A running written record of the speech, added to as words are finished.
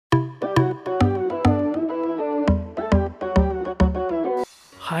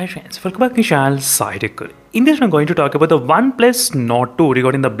Hi friends, welcome back to the channel Saichaitanya. In this, I'm going to talk about the Oneplus Nord 2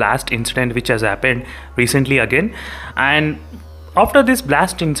 regarding the blast incident which has happened recently again. And after this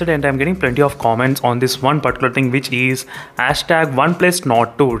blast incident, I'm getting plenty of comments on this one particular thing, which is hashtag Oneplus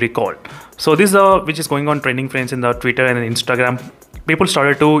Nord 2 recall. So this is which is going on trending, friends, in the Twitter and Instagram. People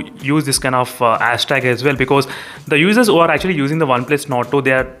started to use this kind of hashtag as well, because the users who are actually using the Oneplus Nord 2,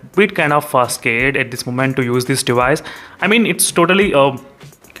 they are a bit kind of scared at this moment to use this device. I mean, it's totally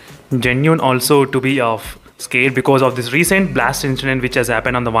genuine also to be scared because of this recent blast incident which has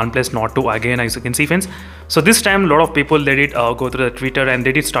happened on the Oneplus Nord 2 again, as you can see, friends. So this time a lot of people, they did go through the Twitter and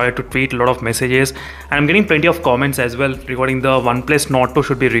they did started to tweet a lot of messages, and I'm getting plenty of comments as well regarding the Oneplus Nord 2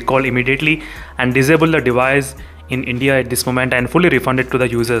 should be recalled immediately and disable the device in India at this moment and fully refund it to the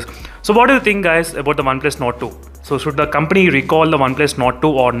users. So what do you think, guys, about the Oneplus Nord 2? So should the company recall the Oneplus Nord 2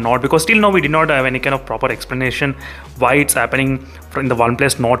 or not? Because till now we did not have any kind of proper explanation why it's happening in the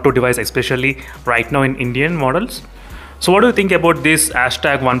Oneplus Nord 2 device, especially right now in Indian models. So what do you think about this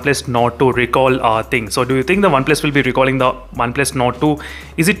hashtag Oneplus Nord 2 recall thing? So do you think the OnePlus will be recalling the Oneplus Nord 2?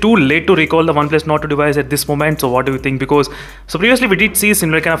 Is it too late to recall the Oneplus Nord 2 device at this moment? So what do you think? Because so previously we did see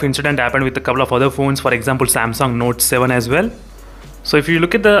similar kind of incident happen with a couple of other phones, for example Samsung Note 7 as well. So if you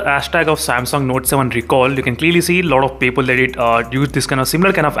look at the hashtag of Samsung Note 7 recall, you can clearly see a lot of people that did use this kind of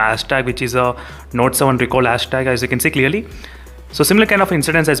similar kind of hashtag, which is a Note 7 recall hashtag, as you can see clearly. So similar kind of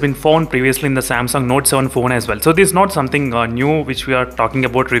incidents has been found previously in the Samsung Note 7 phone as well. So this is not something new which we are talking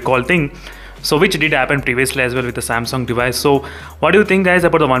about recall thing. So which did happen previously as well with the Samsung device. So what do you think, guys,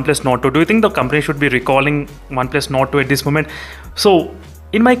 about the OnePlus Nord 2? Do you think the company should be recalling OnePlus Nord 2 at this moment? So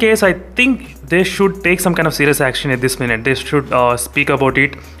in my case, I think they should take some kind of serious action at this minute. They should speak about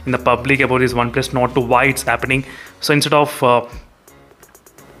it in the public about this OnePlus Nord 2, why it's happening. So instead of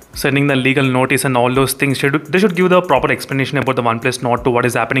sending the legal notice and all those things, they should give the proper explanation about the OnePlus Nord 2, what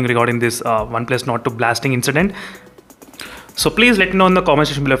is happening regarding this OnePlus Nord 2 blasting incident. So please let me know in the comment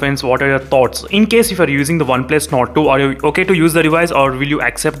section below, friends, what are your thoughts. In case if you are using the OnePlus Nord 2, are you okay to use the device, or will you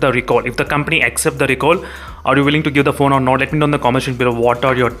accept the recall? If the company accept the recall, are you willing to give the phone or not? Let me know in the comment section below what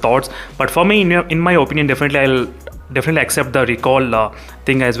are your thoughts. But for me, in my opinion, definitely I'll definitely accept the recall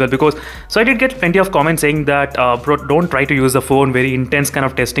thing as well, because so I did get plenty of comments saying that bro, don't try to use the phone very intense kind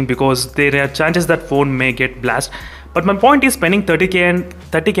of testing, because there are chances that phone may get blast. But my point is, spending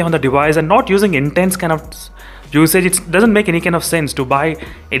 30k on the device and not using intense kind of usage, it doesn't make any kind of sense to buy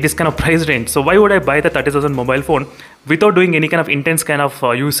at this kind of price range. So why would I buy the 30,000 mobile phone without doing any kind of intense kind of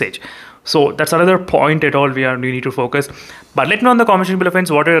usage? So that's another point at all we need to focus. But let me know in the comment section below,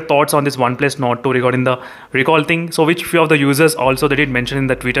 friends, what are your thoughts on this OnePlus Nord 2 regarding the recall thing. So which few of the users also they did mention in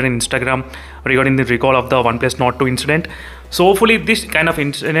the Twitter and Instagram regarding the recall of the OnePlus Nord 2 incident. So hopefully this kind of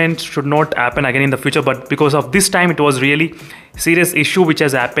incident should not happen again in the future, but because of this time, it was really serious issue which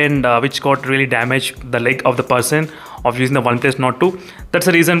has happened, which got really damaged the leg of the person of using the OnePlus Nord 2. That's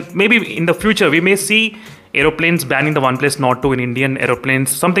the reason maybe in the future we may see aeroplanes banning the OnePlus Nord 2 in Indian aeroplanes,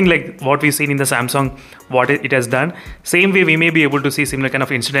 something like what we've seen in the Samsung, what it has done. Same way we may be able to see similar kind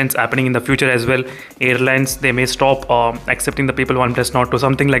of incidents happening in the future as well. Airlines, they may stop accepting the people OnePlus Nord 2,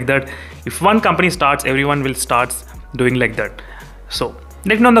 something like that. If one company starts, everyone will start doing like that. So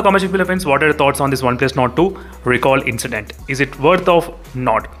let me know in the comment section below, friends, what are your thoughts on this OnePlus Nord 2 recall incident. Is it worth of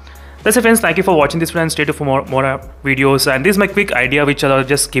not? That's it, friends. Thank you for watching this video, and stay tuned for more videos. And this is my quick idea, which are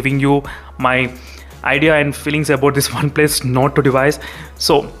just giving you my idea and feelings about this OnePlus Nord 2 device.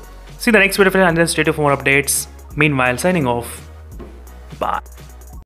 So see the next video, friends, and then stay tuned for more updates. Meanwhile, signing off. Bye.